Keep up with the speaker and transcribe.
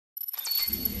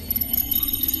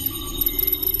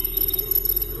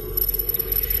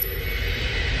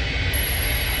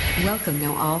Welcome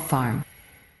Noal Farm.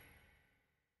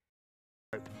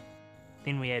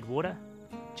 Then we add water,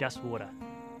 just water.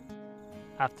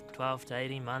 After 12 to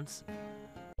 18 months,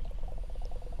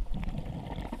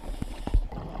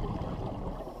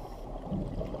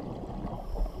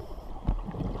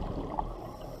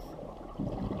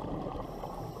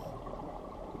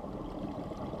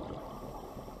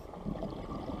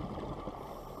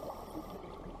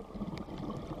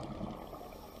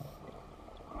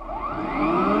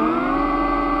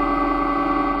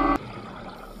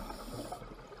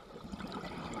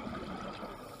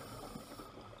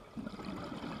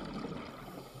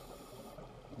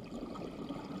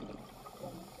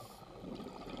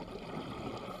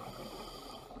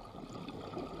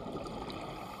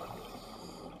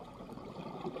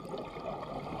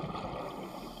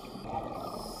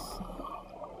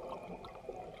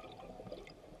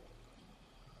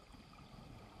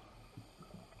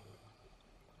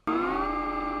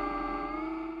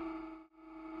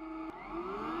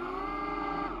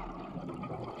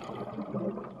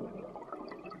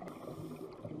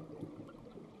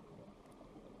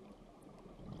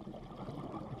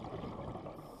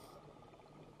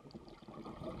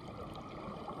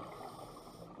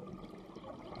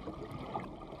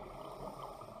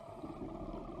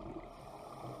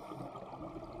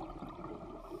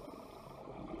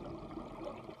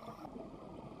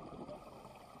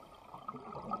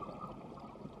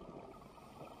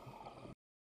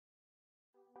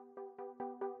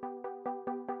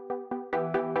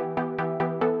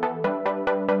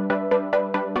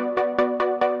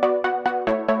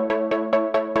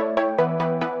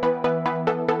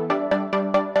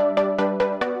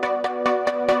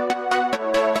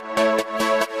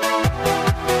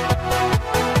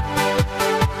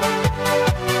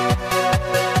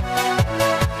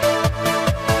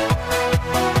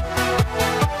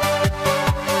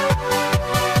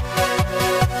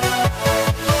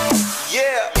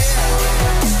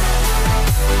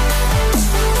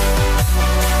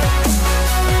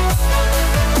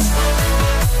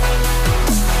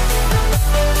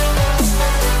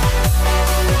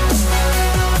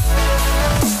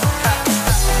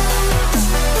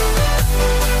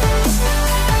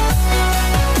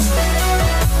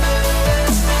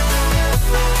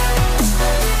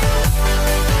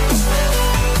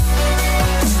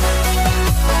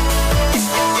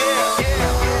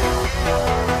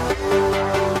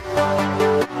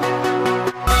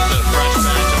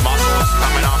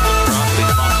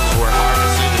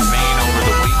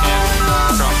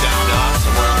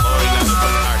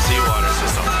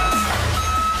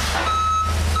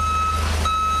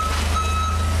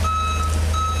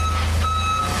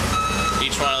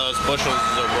 bushels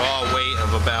is a raw weight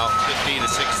of about 50 to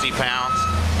 60 pounds.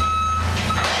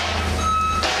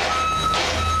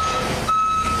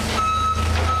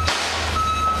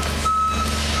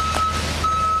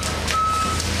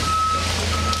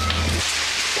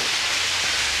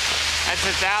 That's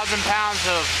 1,000 pounds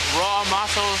of raw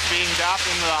mussels being dropped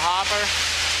into the hopper.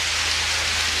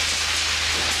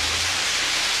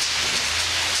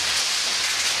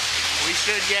 We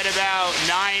should get about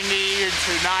 90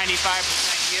 to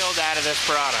 95% yield out of this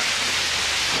product.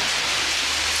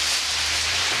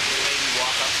 Maybe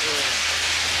walk up to it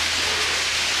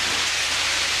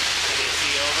and get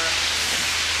the over.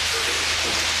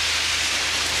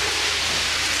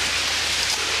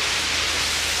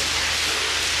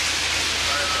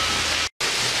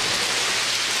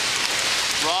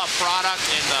 Raw product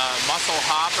in the mussel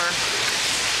hopper.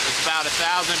 It's about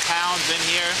 1,000 pounds in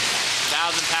here.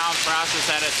 1,000 pound process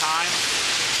at a time.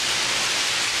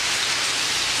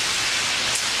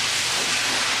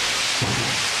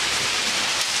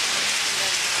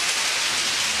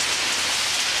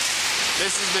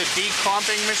 This is the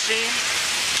declumping machine.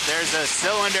 There's a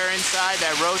cylinder inside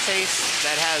that rotates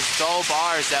that has dull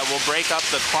bars that will break up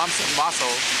the clumps of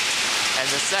mussels. And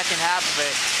the second half of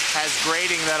it has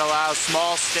grating that allows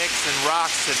small sticks and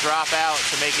rocks to drop out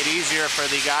to make it easier for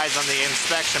the guys on the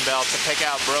inspection belt to pick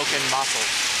out broken mussels.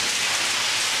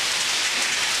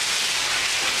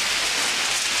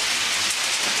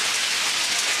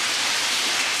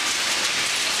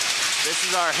 This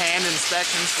is our hand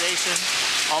inspection station.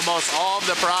 Almost all of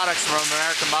the products from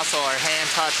American Mussel are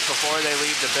hand-touched before they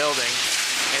leave the building.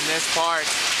 In this part,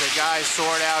 the guys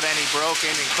sort out any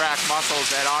broken and cracked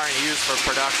mussels that aren't used for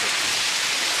production.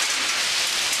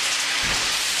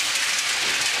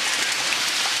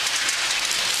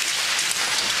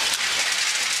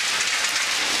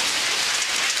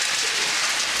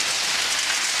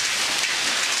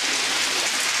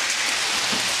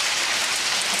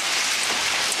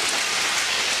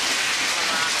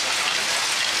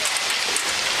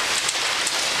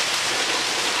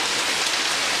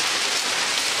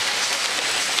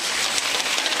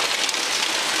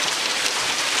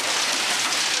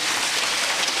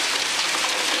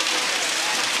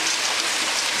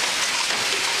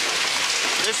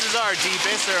 our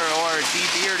debisser or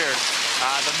debearder.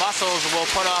 The mussels will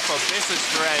put off a byssus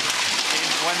thread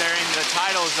when they're in the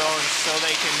tidal zone so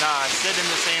they can sit in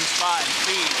the same spot and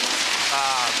feed.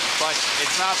 But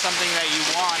it's not something that you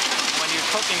want when you're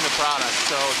cooking the product.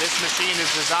 So this machine is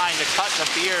designed to cut the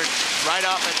beard right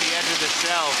off at the edge of the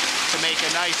shell to make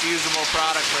a nice usable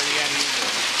product for the end user.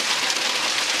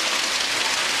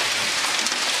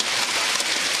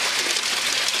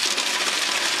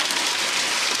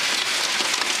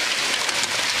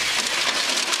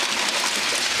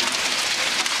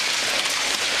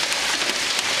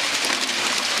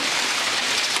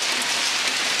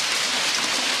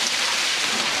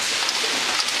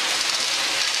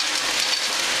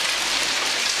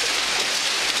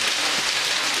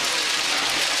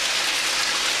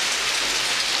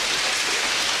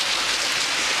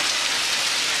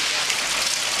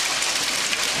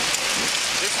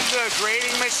 A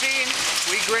grading machine.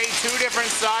 We grade 2 different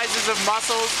sizes of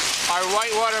mussels. Our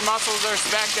whitewater mussels are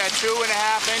spec'd at 2.5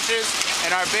 inches,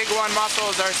 and our big one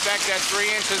mussels are spec'd at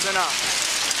 3 inches and up.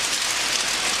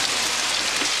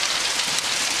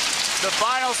 The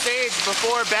final stage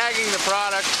before bagging the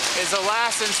product is a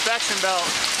last inspection belt,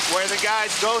 where the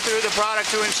guys go through the product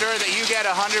to ensure that you get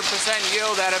 100%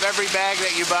 yield out of every bag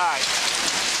that you buy.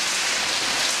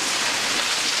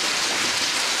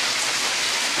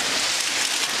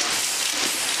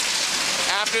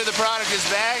 After the product is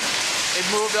bagged, it's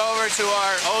moved over to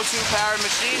our O2 powered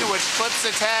machine, which clips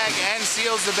the tag and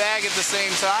seals the bag at the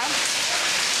same time.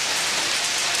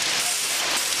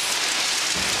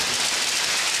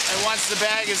 And once the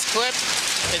bag is clipped,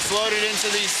 it's loaded into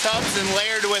these tubs and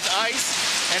layered with ice.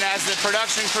 And as the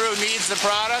production crew needs the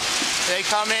product, they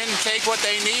come in, take what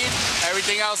they need.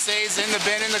 Everything else stays in the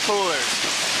bin in the cooler.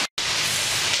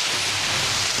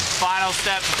 Final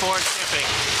step before shipping,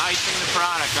 icing the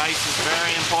product. Ice is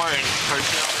very important for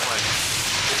shell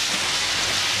play.